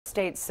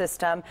state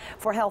system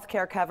for health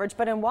care coverage,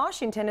 but in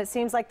Washington it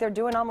seems like they're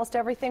doing almost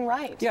everything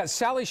right. Yeah,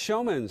 Sally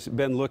Showman's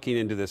been looking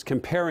into this,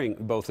 comparing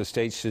both the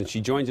states, and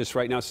she joins us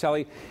right now.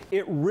 Sally,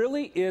 it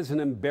really is an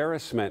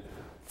embarrassment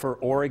for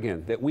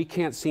Oregon that we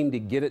can't seem to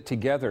get it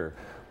together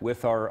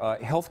with our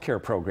health care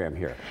program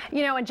here.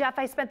 You know, and Jeff,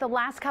 I spent the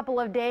last couple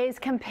of days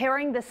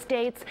comparing the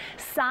states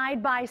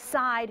side by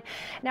side.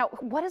 Now,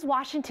 what has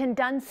Washington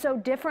done so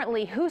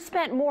differently? Who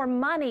spent more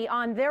money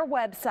on their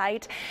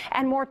website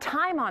and more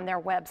time on their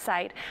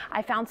website?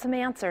 I found some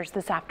answers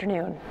this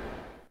afternoon.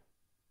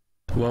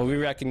 Well, we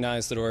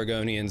recognize that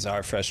Oregonians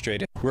are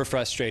frustrated. We're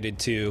frustrated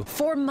too.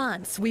 For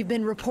months, we've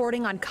been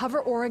reporting on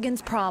Cover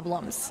Oregon's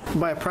problems.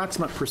 By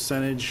approximate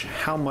percentage,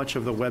 how much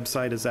of the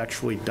website is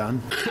actually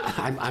done?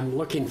 I'm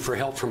looking for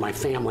help for my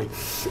family.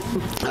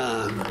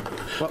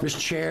 Mr.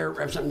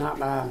 Chair,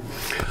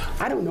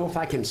 I don't know if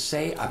I can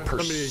say a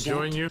percent. Somebody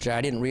join you?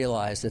 I didn't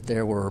realize that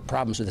there were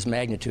problems of this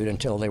magnitude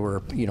until they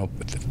were,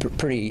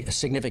 pretty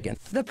significant.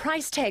 The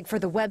price tag for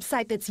the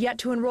website that's yet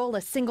to enroll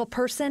a single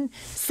person,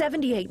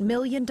 $78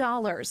 million.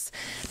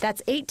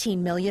 That's $18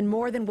 million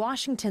more than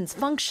Washington's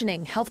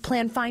functioning Health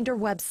Plan Finder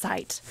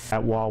website.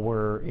 While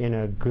we're in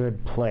a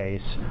good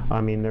place,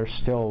 there's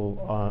still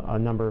a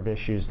number of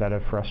issues that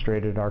have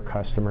frustrated our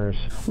customers.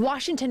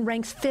 Washington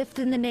ranks 5th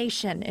in the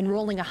nation,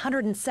 enrolling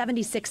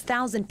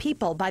 176,000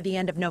 people by the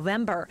end of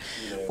November.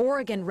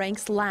 Oregon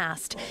ranks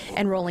last,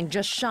 enrolling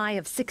just shy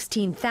of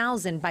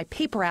 16,000 by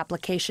paper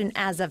application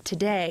as of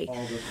today.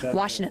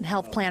 Washington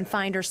Health Plan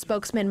Finder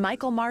spokesman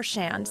Michael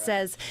Marchand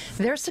says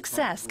their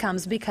success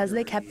comes because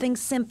they kept things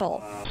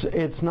simple.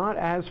 It's not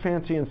as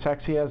fancy and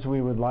sexy as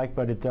we would like,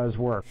 but it does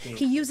work.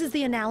 He uses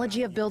the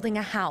analogy of building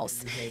a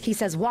house. He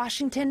says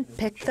Washington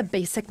picked the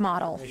basic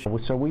model.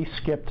 So we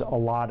skipped a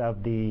lot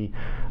of the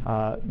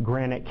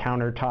granite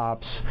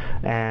countertops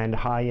and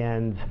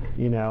high-end,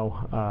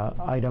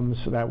 items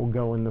that will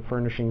go in the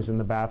furnishings in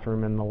the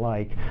bathroom and the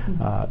like,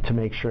 to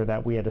make sure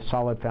that we had a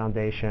solid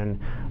foundation,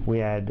 we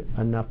had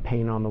enough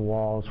paint on the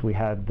walls, we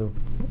had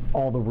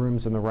all the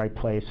rooms in the right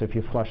place. If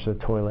you flush the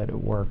toilet, it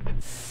worked.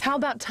 How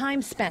about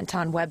time spent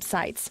on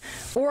websites?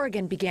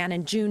 Oregon began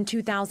in June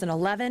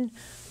 2011.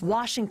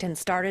 Washington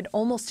started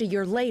almost a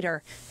year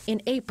later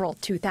in April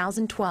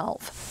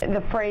 2012.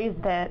 The phrase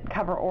that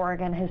Cover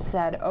Oregon has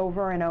said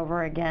over and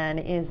over again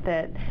is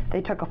that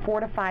they took a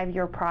 4 to 5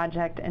 year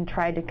project and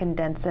tried to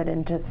condense it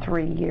into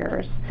 3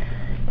 years.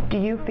 Do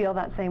you feel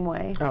that same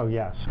way? Oh,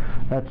 yes.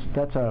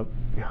 That's a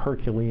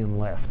Herculean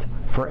lift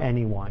for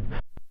anyone.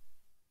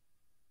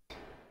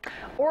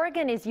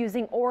 Oregon is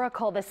using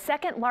Oracle, the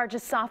second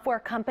largest software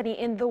company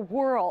in the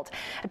world,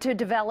 to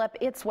develop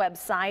its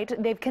website.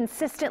 They've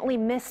consistently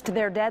missed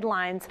their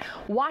deadlines.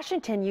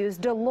 Washington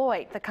used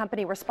Deloitte, the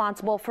company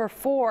responsible for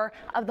 4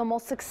 of the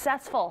most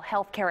successful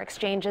healthcare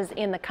exchanges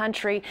in the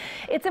country.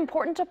 It's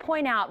important to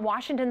point out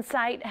Washington's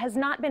site has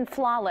not been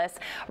flawless.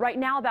 Right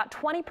now, about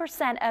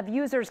 20% of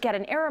users get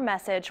an error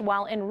message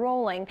while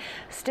enrolling.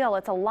 Still,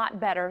 it's a lot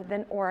better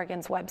than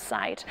Oregon's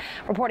website.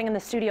 Reporting in the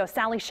studio,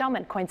 Sally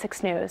Showman, KOIN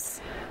 6 News.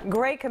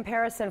 Great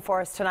comparison for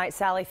us tonight,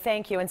 Sally.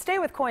 Thank you. And stay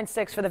with KOIN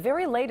 6 for the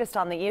very latest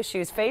on the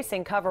issues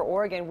facing Cover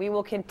Oregon. We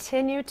will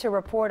continue to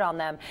report on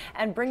them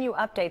and bring you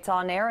updates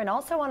on air and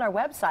also on our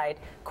website,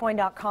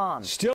 KOIN.com.